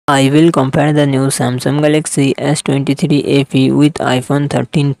I will compare the new Samsung Galaxy S23 FE with iPhone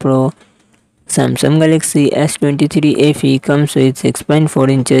 13 Pro. Samsung Galaxy S23 FE comes with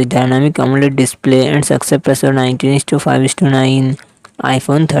 6.4 inches dynamic AMOLED display and success ratio 19:5:9.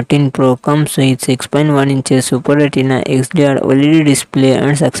 iPhone 13 Pro comes with 6.1 inches Super Retina XDR OLED display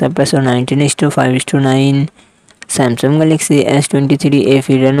and success ratio 19:5:9. Samsung Galaxy S23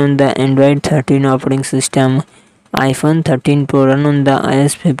 FE run on the Android 13 operating system. iPhone 13 Pro run on the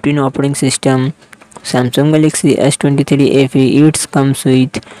iOS 15 operating system. Samsung Galaxy S23 FE it comes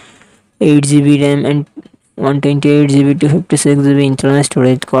with 8GB RAM and 128GB to 56GB internal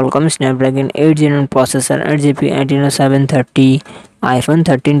storage. Qualcomm Snapdragon 8 Gen 1 processor 8GB Adreno 730. iPhone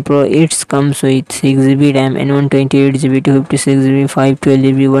 13 Pro it comes with 6GB RAM and 128GB to 56GB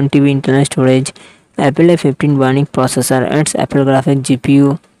 512GB 1TB internal storage. Apple A15 Bionic processor and Apple Graphic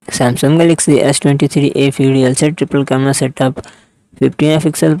GPU. Samsung Galaxy S23 FE real set triple camera setup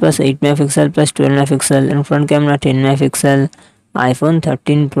 50MP plus 8MP plus 12MP and front camera 10MP. iPhone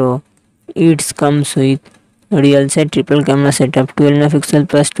 13 Pro it comes with real set triple camera setup 12MP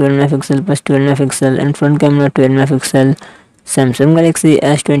plus 12MP plus 12MP and front camera 12MP. Samsung Galaxy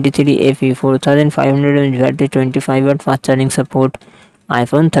S23 FE 4500mAh battery 25W fast charging support.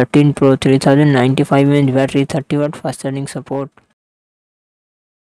 iPhone 13 Pro 3095mAh battery 30W fast charging support.